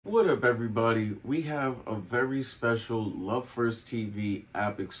What up, everybody? We have a very special Love First TV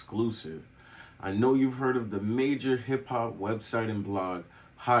app exclusive. I know you've heard of the major hip-hop website and blog,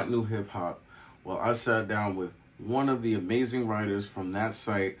 Hotnewhiphop. Well, I sat down with one of the amazing writers from that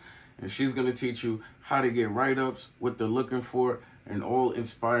site, and she's going to teach you how to get write-ups, what they're looking for, and all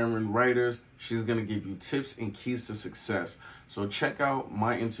inspiring writers. She's going to give you tips and keys to success. So check out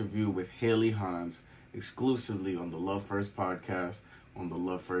my interview with Hayley Hynes exclusively on the Love First podcast on the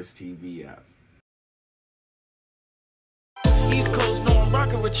Love First TV app. East Coast, know I'm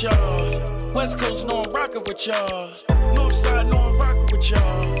rockin' with y'all. West Coast, know I'm rockin' with y'all. North Side, know I'm rockin' with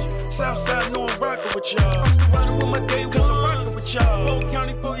y'all. South Side, know I'm rockin' with y'all. I'm still riding with my day cause I'm rockin' with y'all. Whole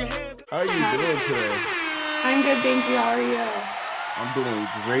county, throw your hands. How are you doing today? I'm good, thank you. How are you? I'm doing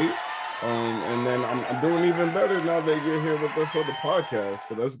great. And then I'm doing even better now that you're here with us on the podcast.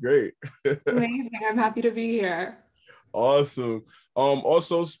 So that's great. Amazing. I'm happy to be here. Awesome.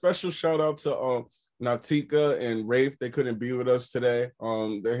 Also special shout out to Natica and Wraith. They couldn't be with us today.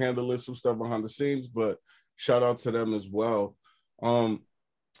 They're handling some stuff behind the scenes, but shout out to them as well.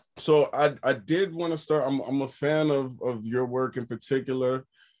 So I did want to start. I'm a fan of your work in particular,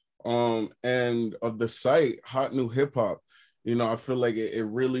 and of the site Hotnewhiphop. You know, I feel like it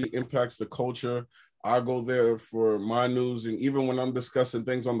really impacts the culture. I go there for my news, and even when I'm discussing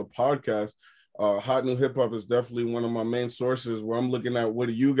things on the podcast, Hotnewhiphop is definitely one of my main sources where I'm looking at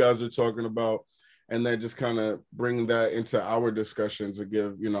what you guys are talking about, and then just kind of bringing that into our discussions to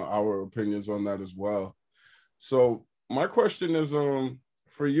give, you know, our opinions on that as well. So my question is,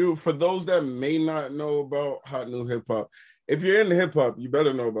 for you, for those that may not know about Hotnewhiphop, if you're in hip hop, you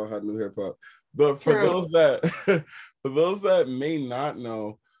better know about Hotnewhiphop. But for those that for those that may not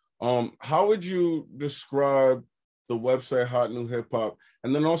know, how would you describe the website Hotnewhiphop?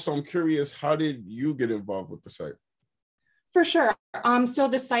 And then also, I'm curious, how did you get involved with the site? For sure. So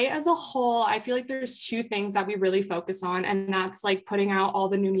the site as a whole, I feel like there's two things that we really focus on, and that's like putting out all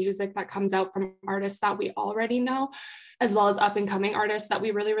the new music that comes out from artists that we already know, as well as up and coming artists that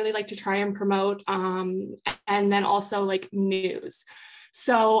we really, really like to try and promote. And then also like news.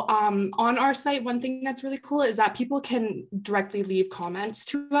 So on our site, one thing that's really cool is that people can directly leave comments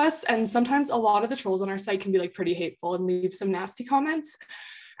to us. And sometimes a lot of the trolls on our site can be like pretty hateful and leave some nasty comments.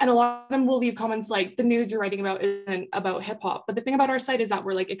 And a lot of them will leave comments like, the news you're writing about isn't about hip hop. But the thing about our site is that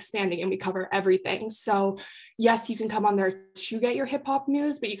we're like expanding and we cover everything. So yes, you can come on there to get your hip hop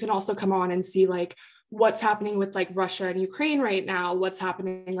news, but you can also come on and see like what's happening with like Russia and Ukraine right now, what's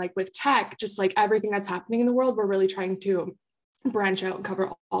happening like with tech, just like everything that's happening in the world. We're really trying to branch out and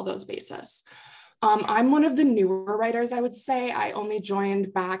cover all those bases. I'm one of the newer writers, I would say. I only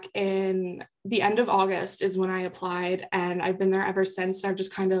joined back in the end of August is when I applied, and I've been there ever since. I've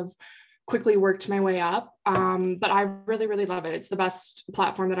just kind of quickly worked my way up, but I really, really love it. It's the best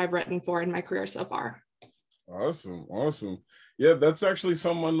platform that I've written for in my career so far. Awesome. Yeah, that's actually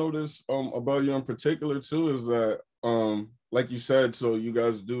something I noticed about you in particular too, is that like you said, so you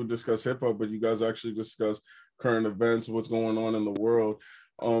guys do discuss hip hop, but you guys actually discuss current events, what's going on in the world.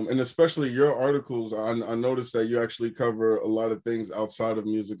 And especially your articles, I noticed that you actually cover a lot of things outside of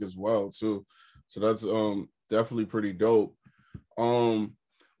music as well too. So that's definitely pretty dope.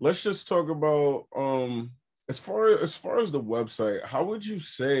 Let's just talk about as far as the website, how would you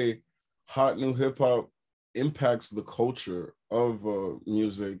say Hotnewhiphop impacts the culture of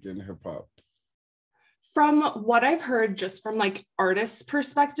music and hip hop? From what I've heard, just from like artists'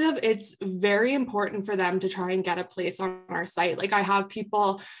 perspective, it's very important for them to try and get a place on our site. Like I have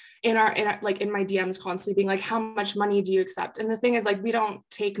people in my DMs constantly being like, how much money do you accept? And the thing is, like, we don't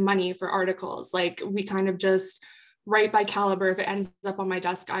take money for articles. Like we kind of just write by caliber. If it ends up on my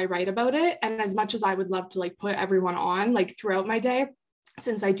desk, I write about it. And as much as I would love to like put everyone on like throughout my day,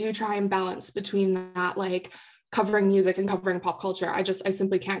 since I do try and balance between that, like covering music and covering pop culture, I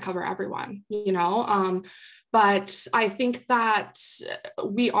simply can't cover everyone, you know? But I think that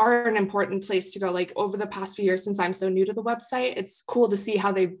we are an important place to go. Like over the past few years, since I'm so new to the website, it's cool to see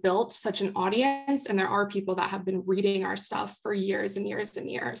how they've built such an audience. And there are people that have been reading our stuff for years and years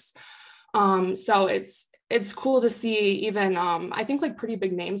and years. So it's cool to see even, I think like pretty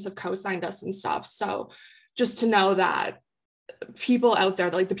big names have co-signed us and stuff. So just to know that people out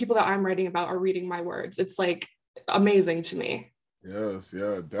there, like the people that I'm writing about are reading my words, it's like amazing to me. Yes,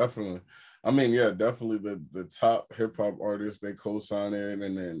 yeah, definitely. I mean, yeah, definitely the top hip hop artists, they co-sign in,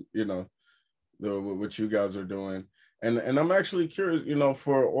 and then, you know, what you guys are doing. And I'm actually curious, you know,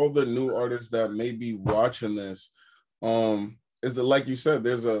 for all the new artists that may be watching this, is that, like you said,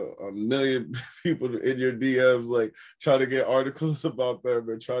 there's a million people in your DMs like trying to get articles about them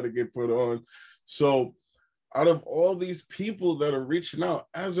and trying to get put on. So out of all these people that are reaching out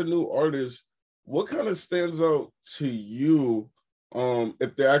as a new artist, what kind of stands out to you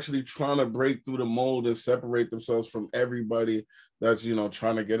if they're actually trying to break through the mold and separate themselves from everybody that's, you know,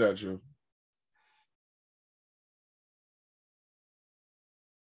 trying to get at you?